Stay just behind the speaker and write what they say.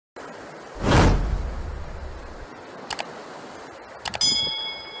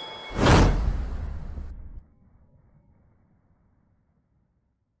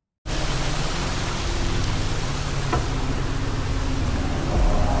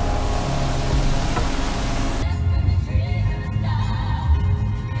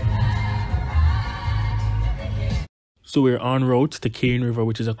So we're en route to Cane River,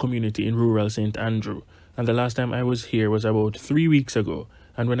 which is a community in rural St. Andrew. And the last time I was here was about 3 weeks ago.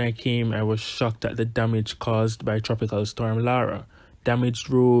 And when I came, I was shocked at the damage caused by Tropical Storm Lara. Damaged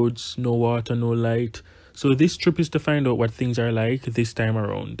roads, no water, no light. So this trip is to find out what things are like this time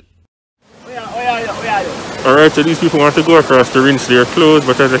around. Alright, so these people want to go across to rinse their clothes,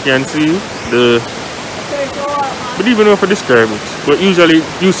 but as I can see, I don't even know how to describe it. But usually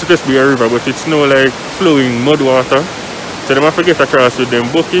it used to just be a river, but it's now like flowing mud water. So they have to get across with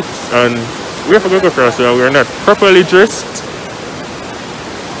them buckets, and we have to go across so we are not properly dressed.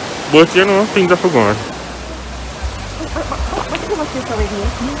 But you know, things have to go on.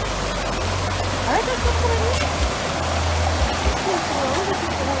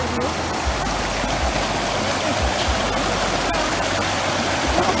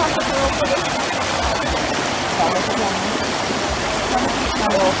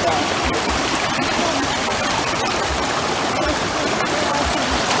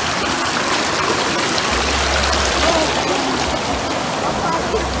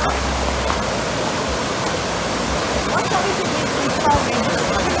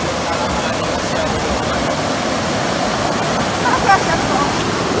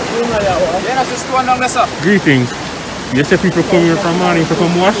 Greetings. You say people come here from morning to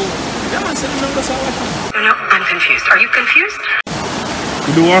come wash? I'm confused. Are you confused?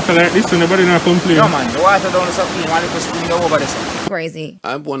 You do water like this so nobody not complain? No man, the water down is clean, man, it was clean over this. Crazy.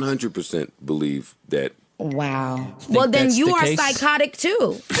 I 100% believe that. Wow. Well, then you are psychotic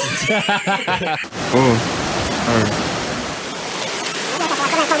too. Oh, alright.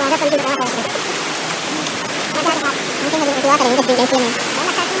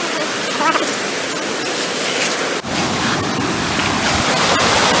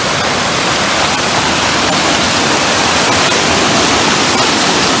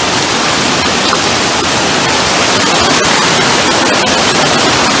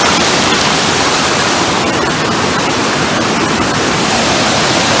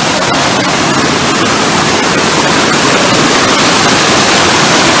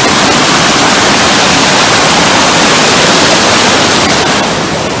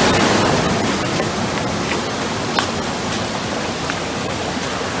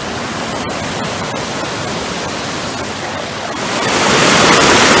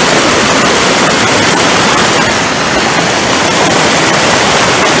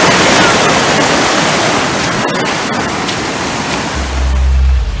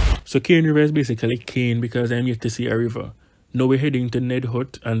 So Cane River is basically Cane because I'm yet to see a river. Now we're heading to Ned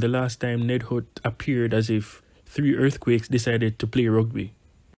Hut, and the last time Ned Hut appeared as if 3 earthquakes decided to play rugby.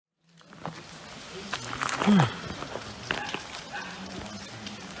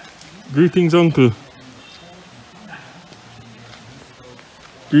 Greetings, Uncle.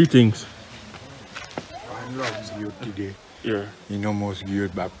 Greetings. I love you today. Yeah. You know, must give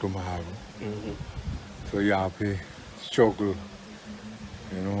it back tomorrow. So you have to struggle,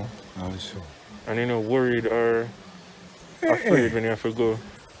 you know, and so. And you know, worried or afraid when you have to go?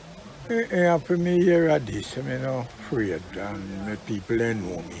 For me here at this, I'm not afraid, and the people they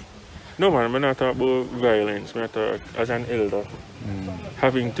know me. No man, I'm not talking about violence, I'm talking as an elder.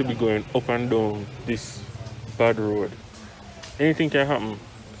 Having to be going up and down this bad road. Anything can happen.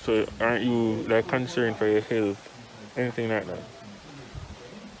 So aren't you like concerned for your health? Anything like that?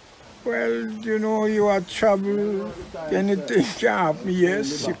 Well, you know, you are trouble. Anything can happen,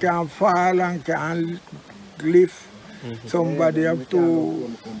 yes. You can fall and can lift. Somebody have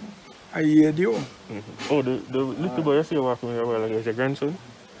to aid you. Oh, the little boy you see walking with your like, is your grandson?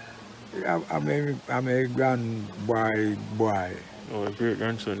 I'm a grandboy boy. Oh, a great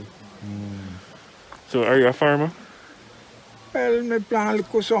grandson. So are you a farmer? Well, I plan to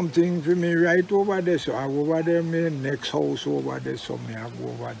do something for me right over there. So I go over there, my next house over there. So I go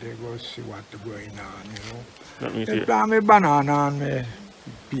over there, go see what's going on, you know. That means I plant my banana and my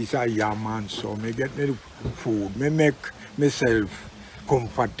piece of yam and so I get me food. I make myself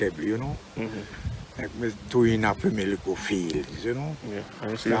comfortable, you know. Like me doing up for me little fields, you know. Yeah,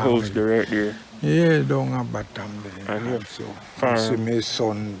 and you see the house right there. Yeah, down at bottom there. And so farm. see my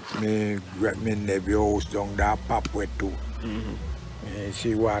son, my nephew house down there, pop wet too.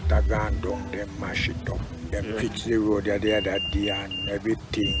 See water gone down, them mash it up. Them fix the road the other day and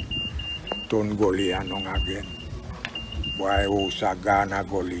everything. Turn gully and on again. Boy house a gone a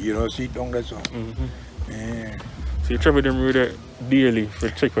gully. You know, see down there so. Yeah. So you travel them road daily for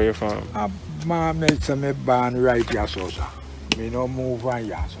check for your farm? I say me born right here so sir. Me no move on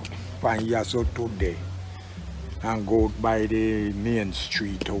here so. From here so today. And go by the main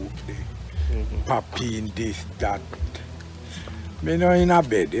street out there. Popping this, that. Me no in a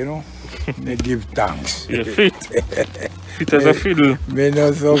bed, you know. Me give thanks. You're fit. Fit as a fiddle. Me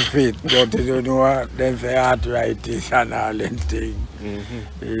not so fit, but you know what? Them say arthritis and all them things.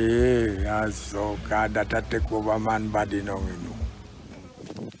 Yeah, and so God that take over man body now, you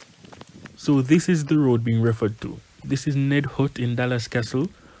know. So this is the road being referred to. This is Ned Hut in Dallas Castle,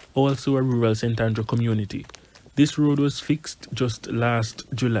 also a rural St. Andrew community. This road was fixed just last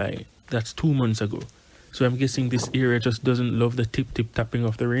July. That's 2 months ago. So I'm guessing this area just doesn't love the tip-tip tapping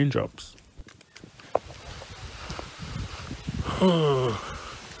of the raindrops.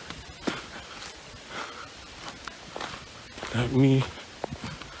 Like me,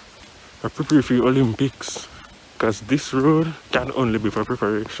 I prepare for the Olympics, because this road can only be for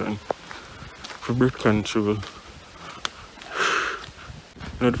preparation for birth control. You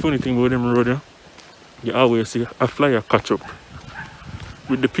know the funny thing about them road, yeah? You always see a flyer catch up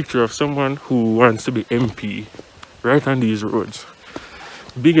with the picture of someone who wants to be MP right on these roads.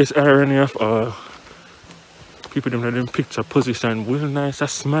 Biggest irony of all, people them in them picture position well nice, a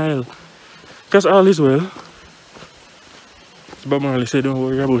smile, because all is well. Bob Marley said don't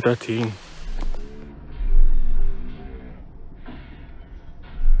worry about that thing.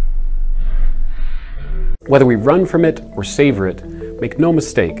 Whether we run from it or savor it, make no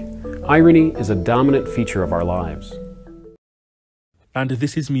mistake, irony is a dominant feature of our lives. And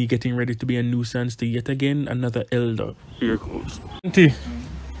this is me getting ready to be a nuisance to yet again another elder. Here goes. Auntie,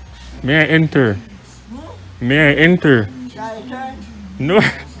 may I enter? May I enter? No.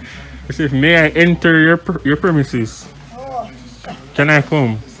 I said, may I enter your premises? Can I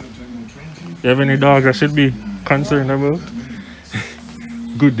come? You have any dogs I should be concerned about?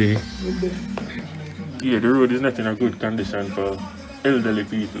 Good day. Yeah, the road is not in a good condition for elderly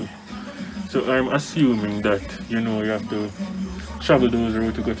people. So I'm assuming that, you know, you have to travel those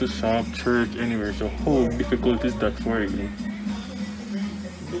roads to go to shop, church, anywhere. So how difficult is that for you?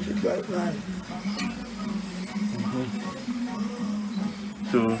 Difficult, man.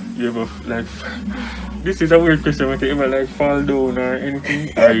 So you ever like, this is a weird question, but you ever like fall down or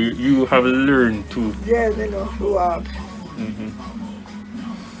anything? Or you have learned to? Yes, I know, to walk.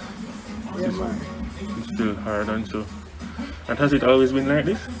 Yeah, man. It's still hard and so. And has it always been like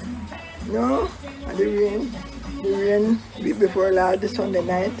this? No, and the rain be before last the Sunday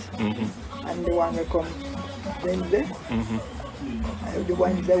night, and the one will come Wednesday. And the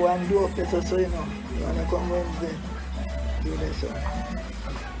Wednesday one do up there, so you know, the one will come Wednesday, do that so.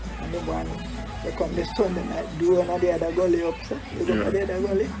 And the one will come the Sunday night, do another other gully up, so you go to the other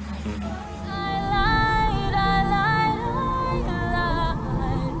gully.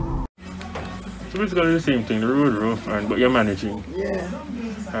 So basically the same thing, the road rough, but you're managing. Yeah.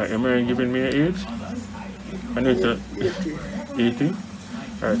 Am I giving me an age? I know it's 80.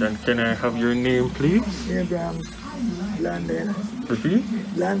 Alright, and can I have your name, please? Abraham Blandel. Repeat?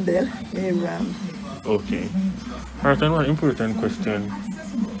 Blandel, Abraham. Okay. Alright, and one important question.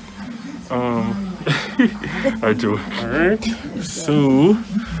 I joke. Alright, so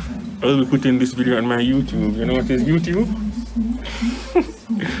I'll be putting this video on my YouTube. You know what is YouTube?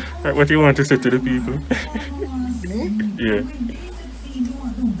 Alright, what do you want to say to the people? Me? Yeah.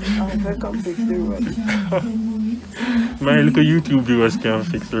 If I come fix the road. My little YouTube viewers can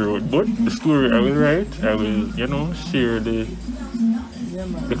fix the road, but the story I will write, I will, you know, share the,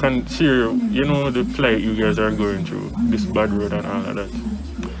 they can share, you know, the plight you guys are going through, this bad road and all of that.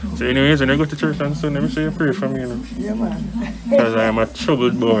 So anyways, when I go to church on Sunday, let me say a prayer for me, you know. Yeah, man. Because I am a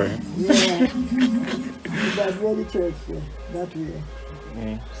troubled boy. Yeah. That's where the church is, that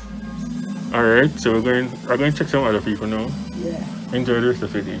way. Alright, so we're going to check some other people now. Yeah. Enjoy the rest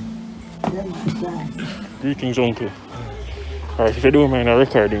of the day. Yeah, man. Greetings, uncle. Alright, if you don't mind, I'm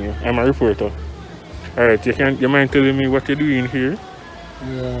recording you. I'm a reporter. Alright, you mind telling me what you're doing here?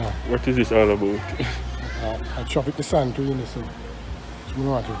 Yeah. What is this all about? I traffic the sand to Unison. So I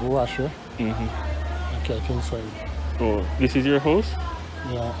want to go wash her. I catch inside. Oh, this is your house?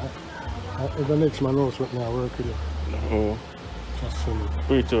 Yeah. The next man house with me, I work with it. Oh. Just sell it.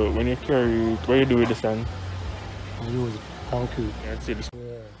 Wait, so when you carry it, what do you do with the sand? I use concrete. Yeah, I'd say this.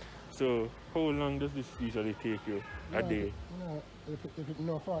 Yeah. So, how long does this usually take you a day? No, if it's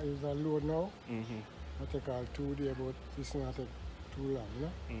not far, it's a load now. I take all 2 days, but it's not take too long, you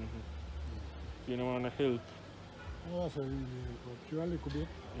know? You don't want to help? No, that's a really, but you a little bit.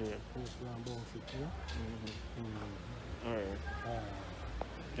 Yeah. Just one bounce it, you know? Alright.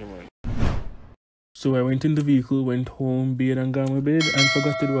 Come on. So I went in the vehicle, went home, bathed and got my bed, and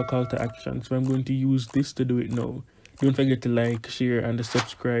forgot to do a call to action. So I'm going to use this to do it now. Don't forget to like, share, and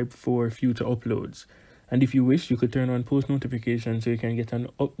subscribe for future uploads. And if you wish, you could turn on post notifications so you can get an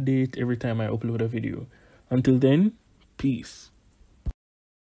update every time I upload a video. Until then, peace.